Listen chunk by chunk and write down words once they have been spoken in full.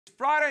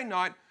Friday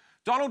night,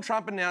 Donald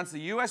Trump announced the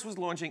US was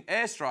launching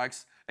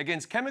airstrikes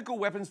against chemical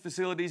weapons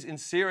facilities in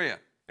Syria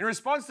in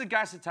response to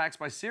gas attacks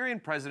by Syrian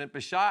President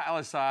Bashar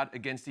al-Assad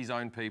against his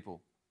own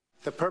people.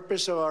 The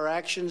purpose of our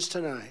actions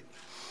tonight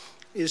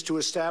is to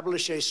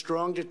establish a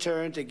strong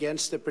deterrent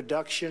against the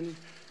production,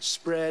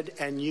 spread,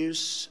 and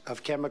use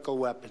of chemical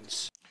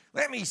weapons.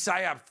 Let me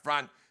say up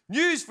front,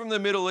 news from the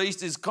Middle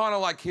East is kind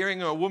of like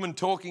hearing a woman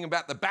talking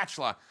about The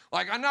Bachelor.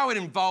 Like, I know it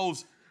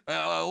involves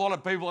a lot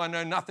of people I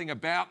know nothing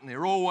about, and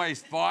they're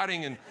always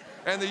fighting,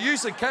 and the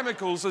use of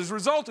chemicals has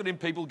resulted in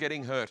people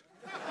getting hurt.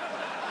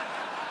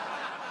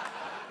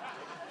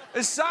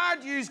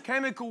 Assad used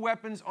chemical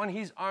weapons on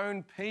his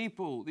own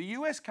people. The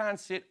US can't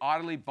sit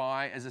idly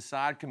by as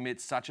Assad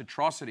commits such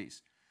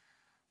atrocities.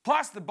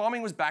 Plus, the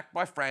bombing was backed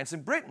by France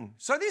and Britain.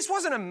 So this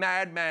wasn't a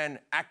madman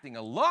acting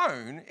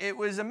alone. It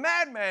was a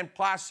madman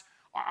plus,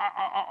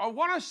 I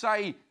want to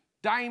say,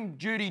 Dame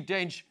Judi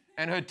Dench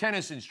and her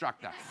tennis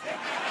instructor.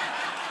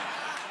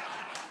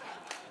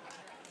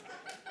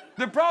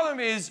 The problem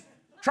is,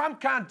 Trump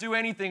can't do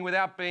anything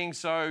without being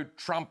so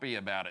Trumpy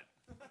about it.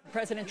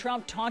 President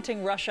Trump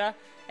taunting Russia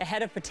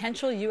ahead of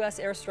potential U.S.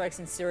 airstrikes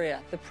in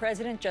Syria. The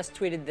president just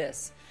tweeted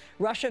this.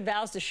 Russia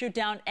vows to shoot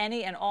down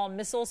any and all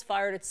missiles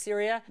fired at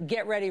Syria.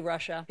 Get ready,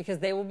 Russia, because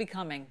they will be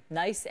coming.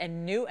 Nice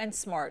and new and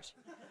smart.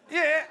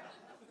 Yeah,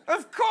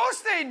 of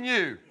course they're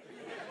new.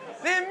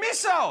 They're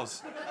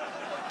missiles.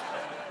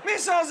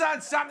 Missiles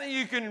aren't something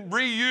you can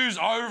reuse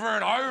over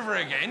and over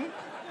again.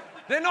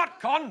 They're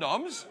not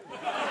condoms.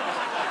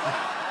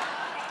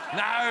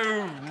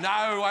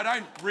 No, I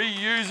don't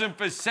reuse them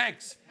for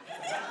sex.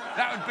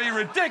 That would be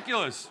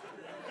ridiculous.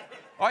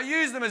 I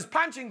use them as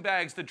punching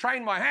bags to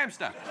train my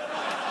hamster.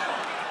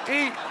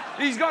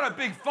 He's got a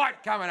big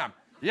fight coming up.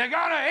 You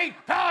gotta eat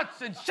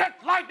pellets and shit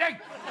lightning.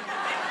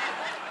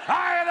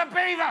 Hire the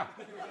beaver.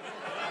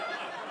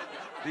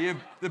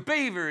 The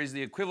beaver is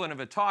the equivalent of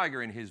a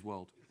tiger in his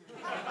world.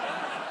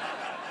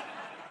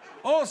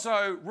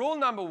 Also, rule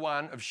number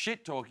 1 of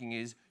shit talking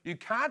is you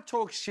can't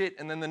talk shit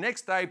and then the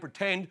next day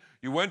pretend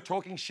you weren't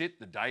talking shit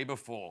the day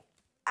before.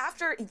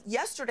 After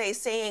yesterday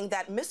saying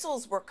that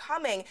missiles were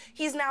coming,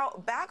 he's now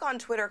back on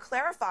Twitter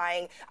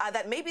clarifying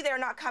that maybe they're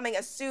not coming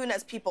as soon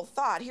as people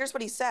thought. Here's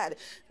what he said.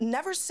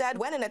 Never said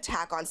when an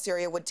attack on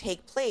Syria would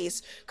take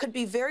place. Could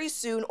be very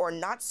soon or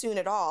not soon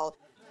at all.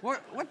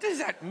 What does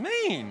that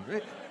mean?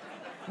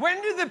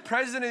 When did the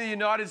President of the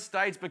United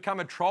States become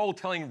a troll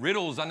telling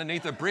riddles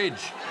underneath a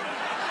bridge?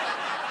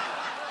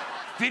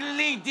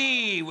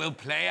 Fiddly-dee, we'll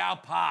play our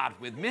part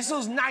with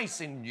missiles nice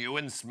and new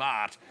and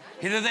smart.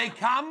 Hither they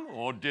come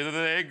or dither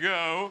they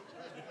go.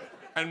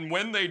 And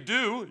when they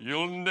do,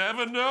 you'll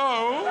never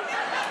know.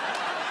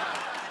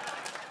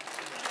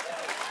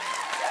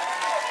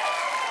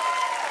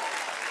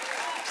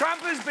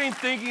 Trump has been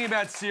thinking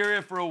about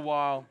Syria for a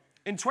while.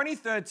 In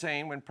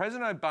 2013, when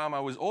President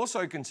Obama was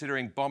also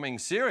considering bombing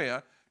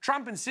Syria,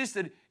 Trump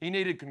insisted he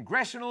needed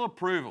congressional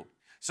approval.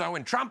 So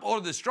when Trump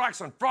ordered the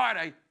strikes on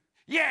Friday,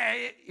 yeah,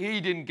 he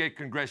didn't get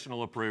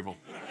congressional approval.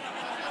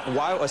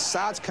 While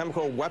Assad's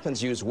chemical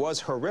weapons use was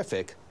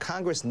horrific,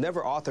 Congress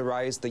never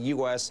authorized the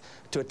U.S.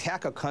 to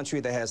attack a country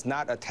that has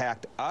not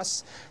attacked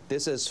us.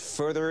 This is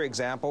further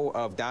example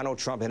of Donald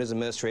Trump and his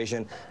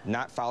administration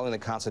not following the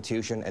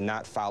Constitution and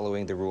not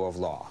following the rule of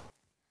law.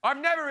 I've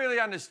never really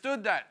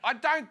understood that. I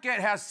don't get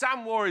how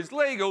some war is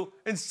legal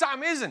and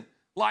some isn't.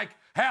 Like,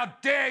 how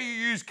dare you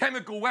use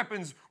chemical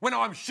weapons when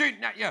I'm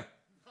shooting at you?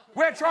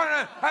 We're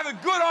trying to have a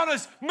good,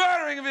 honest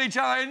murdering of each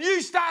other and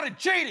you started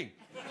cheating.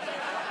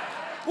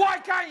 Why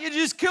can't you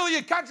just kill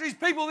your country's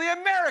people the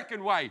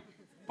American way?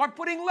 By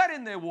putting lead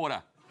in their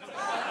water.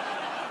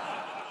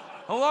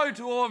 Hello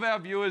to all of our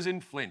viewers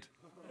in Flint.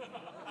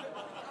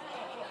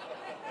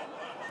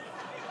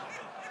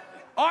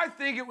 I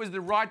think it was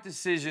the right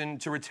decision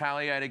to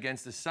retaliate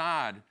against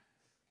Assad.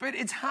 But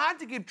it's hard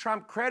to give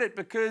Trump credit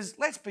because,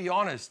 let's be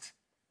honest,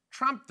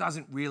 Trump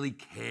doesn't really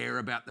care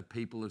about the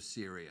people of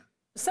Syria.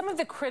 Some of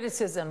the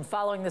criticism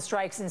following the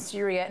strikes in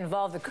Syria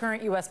involved the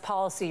current U.S.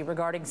 policy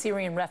regarding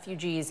Syrian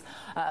refugees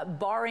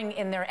barring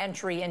in their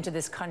entry into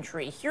this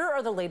country. Here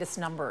are the latest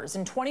numbers.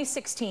 In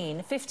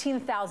 2016,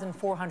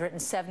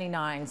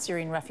 15,479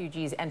 Syrian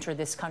refugees entered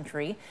this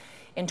country.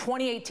 In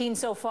 2018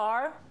 so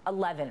far,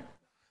 11.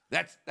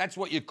 That's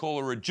what you call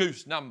a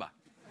reduced number.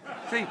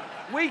 See,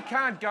 we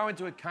can't go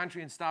into a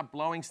country and start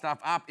blowing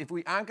stuff up if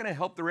we aren't going to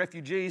help the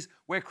refugees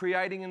we're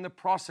creating in the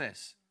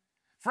process.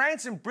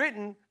 France and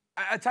Britain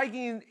are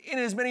taking in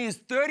as many as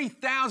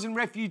 30,000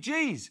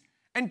 refugees.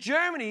 And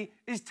Germany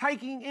is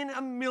taking in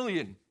 1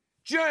 million.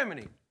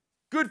 Germany.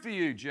 Good for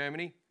you,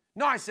 Germany.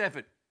 Nice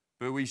effort.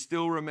 But we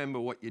still remember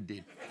what you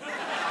did.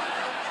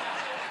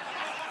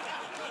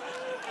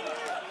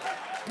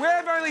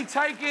 We've only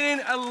taken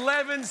in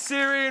 11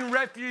 Syrian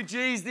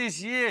refugees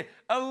this year.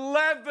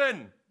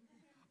 11!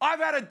 I've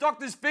had a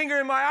doctor's finger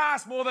in my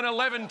ass more than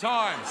 11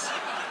 times.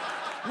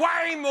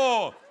 Way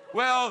more.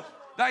 Well,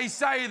 they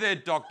say they're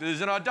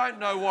doctors, and I don't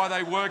know why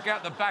they work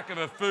out the back of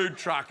a food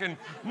truck, and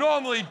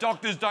normally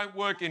doctors don't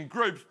work in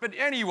groups, but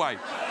anyway.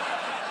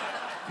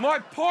 My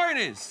point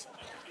is,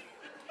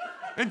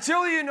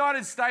 Until the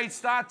United States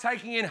start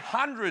taking in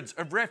hundreds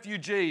of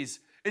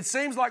refugees, it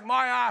seems like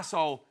my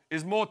arsehole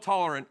is more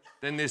tolerant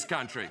than this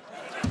country.